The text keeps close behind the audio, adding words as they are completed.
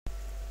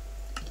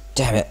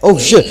Damn it. Oh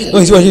shit. No,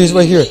 he's right here. He's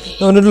right here.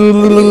 No, no, no,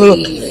 no, no, no,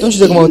 no. Don't you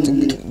take him out,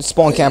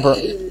 spawn camper.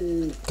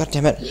 God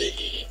damn it.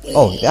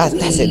 Oh,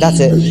 that's it. That's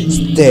it.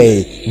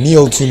 Stay.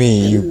 Kneel to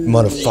me, you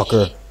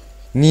motherfucker.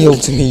 Kneel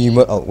to me,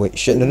 you oh, wait.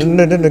 Shit. No, no,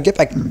 no, no, no. Get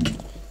back.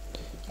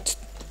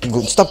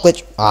 Stop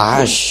glitch.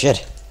 Ah,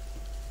 shit.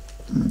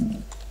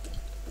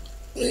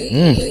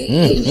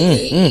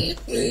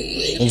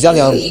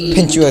 Exactly. I'll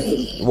pin you at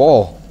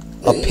wall.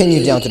 I'll pin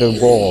you down to the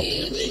wall.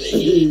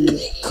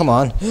 Come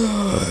on.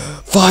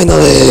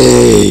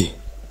 Finally!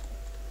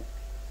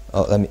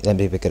 Oh, let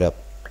me pick it up.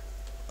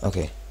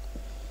 Okay.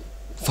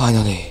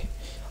 Finally,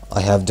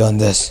 I have done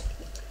this.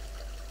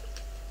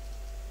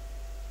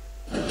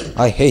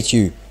 I hate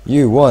you.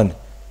 You won.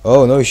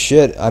 Oh no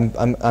shit. I'm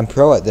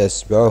pro at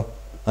this, bro.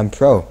 I'm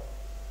pro.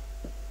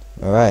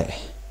 All right.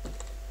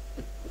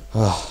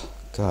 Oh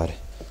god.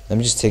 Let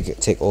me just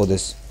take all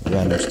this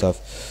random stuff.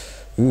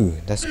 Ooh,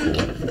 that's cool.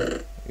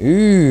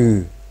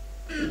 Ooh.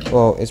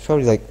 Well, it's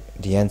probably like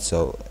the end,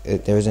 so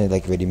there isn't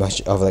like really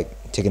much of like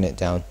taking it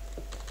down.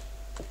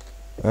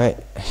 Alright.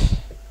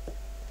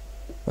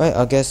 Right,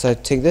 I guess I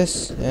take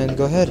this and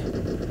go ahead.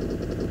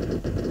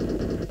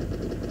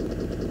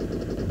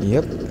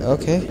 Yep,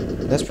 okay.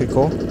 That's pretty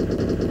cool.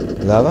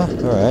 Lava?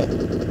 Alright.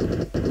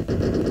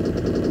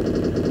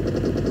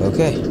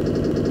 Okay.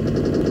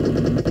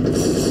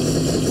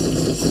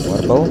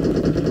 Water bowl.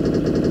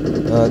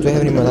 Do I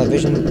have any more night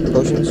vision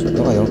potions?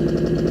 No, I don't.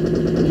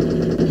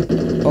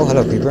 Oh,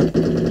 hello, creeper.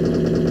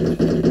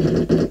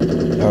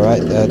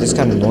 Alright, this is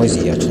kind of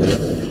noisy, actually.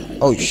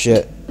 Oh,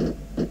 shit.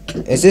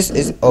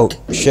 Oh,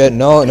 shit.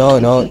 No.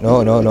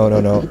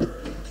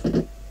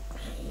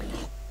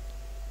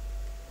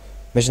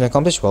 Mission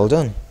accomplished. Well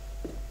done.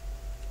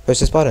 Press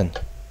this button.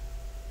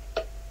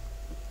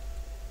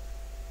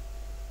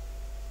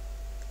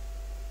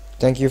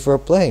 Thank you for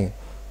playing.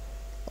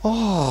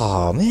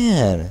 Oh,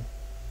 man.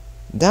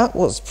 That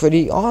was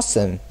pretty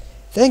awesome.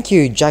 Thank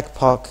you,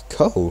 Jackpot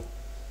Co.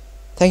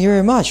 Thank you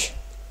very much.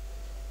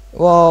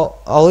 Well,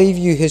 I'll leave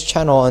you his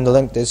channel in the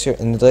link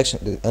in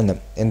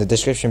the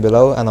description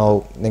below, and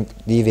I'll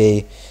leave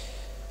a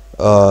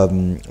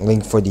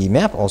link for the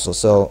map also.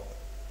 So,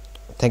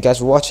 thank you guys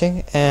for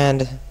watching,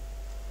 and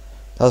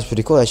that was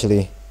pretty cool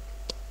actually.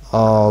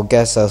 I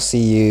guess I'll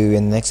see you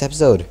in the next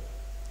episode.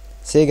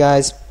 See you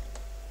guys.